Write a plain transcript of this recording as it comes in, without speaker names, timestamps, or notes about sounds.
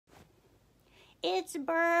It's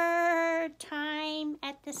bird time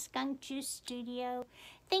at the Skunk Juice Studio.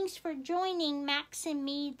 Thanks for joining Max and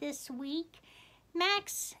me this week.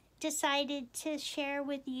 Max decided to share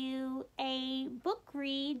with you a book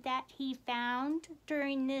read that he found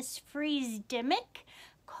during this freeze-demic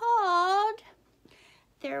called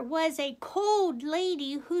There Was a Cold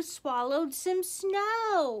Lady Who Swallowed Some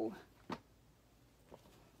Snow.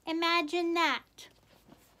 Imagine that.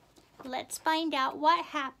 Let's find out what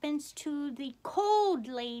happens to the cold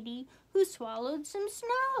lady who swallowed some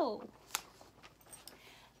snow.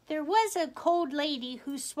 There was a cold lady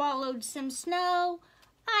who swallowed some snow.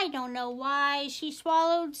 I don't know why she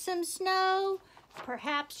swallowed some snow.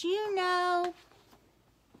 Perhaps you know.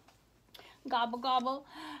 Gobble, gobble.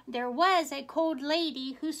 There was a cold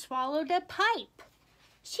lady who swallowed a pipe.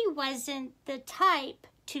 She wasn't the type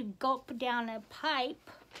to gulp down a pipe.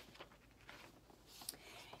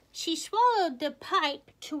 She swallowed the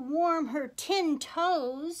pipe to warm her 10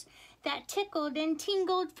 toes that tickled and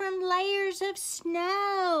tingled from layers of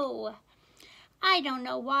snow. I don't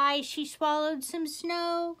know why she swallowed some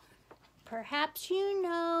snow. Perhaps you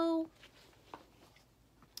know.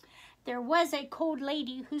 There was a cold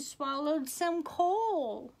lady who swallowed some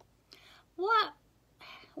coal. What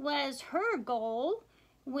was her goal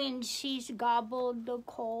when she gobbled the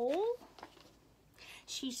coal?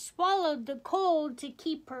 She swallowed the coal to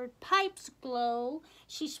keep her pipes glow.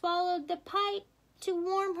 She swallowed the pipe to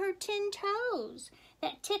warm her 10 toes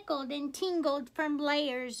that tickled and tingled from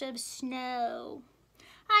layers of snow.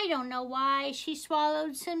 I don't know why she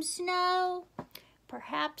swallowed some snow.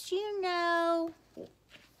 Perhaps you know.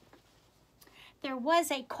 There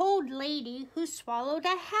was a cold lady who swallowed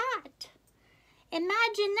a hat.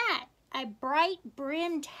 Imagine that, a bright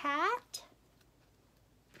brimmed hat.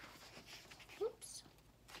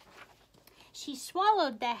 She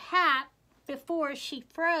swallowed the hat before she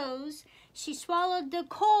froze. She swallowed the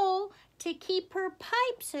coal to keep her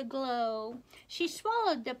pipes aglow. She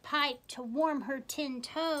swallowed the pipe to warm her 10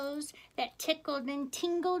 toes that tickled and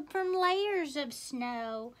tingled from layers of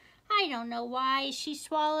snow. I don't know why she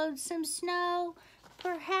swallowed some snow.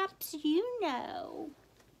 Perhaps you know.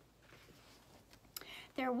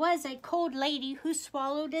 There was a cold lady who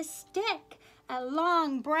swallowed a stick, a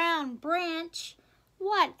long brown branch.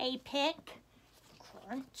 What a pick!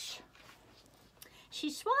 Crunch.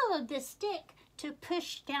 She swallowed the stick to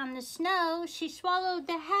push down the snow. She swallowed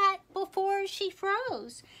the hat before she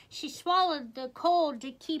froze. She swallowed the coal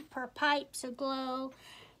to keep her pipes aglow.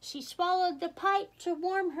 She swallowed the pipe to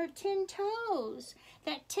warm her 10 toes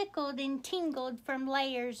that tickled and tingled from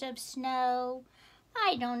layers of snow.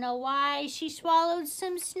 I don't know why she swallowed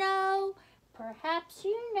some snow. Perhaps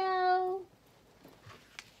you know.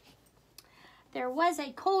 There was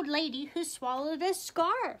a cold lady who swallowed a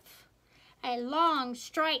scarf, a long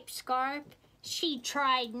striped scarf. She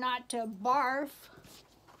tried not to barf.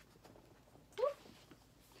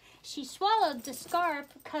 She swallowed the scarf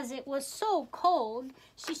because it was so cold.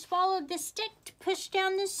 She swallowed the stick to push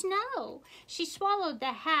down the snow. She swallowed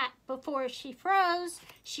the hat before she froze.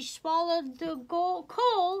 She swallowed the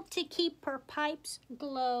coal to keep her pipes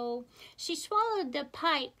glow. She swallowed the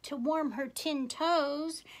pipe to warm her 10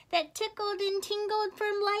 toes that tickled and tingled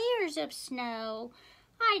from layers of snow.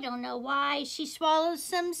 I don't know why she swallowed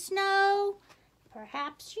some snow.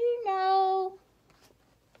 Perhaps you know.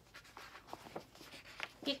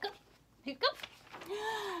 Hiccup, hiccup.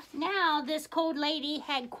 Now this cold lady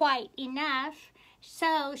had quite enough,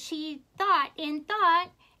 so she thought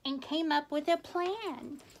and came up with a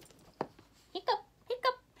plan. Hiccup,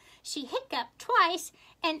 hiccup. She hiccuped twice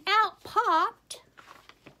and out popped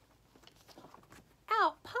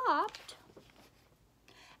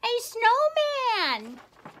a snowman.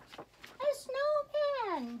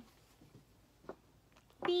 A snowman.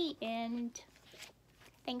 The end.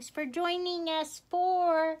 Thanks for joining us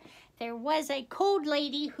for There Was a Cold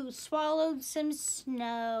Lady Who Swallowed Some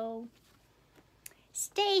Snow.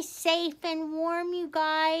 Stay safe and warm, you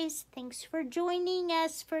guys. Thanks for joining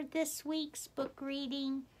us for this week's book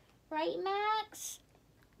reading. Right, Max?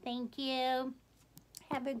 Thank you.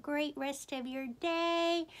 Have a great rest of your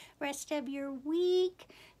day, rest of your week.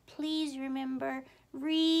 Please remember,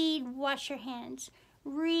 read, wash your hands.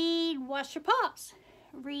 Read, wash your paws.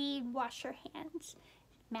 Read, wash your hands.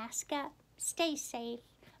 Mask up. Stay safe.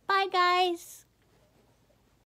 Bye, guys.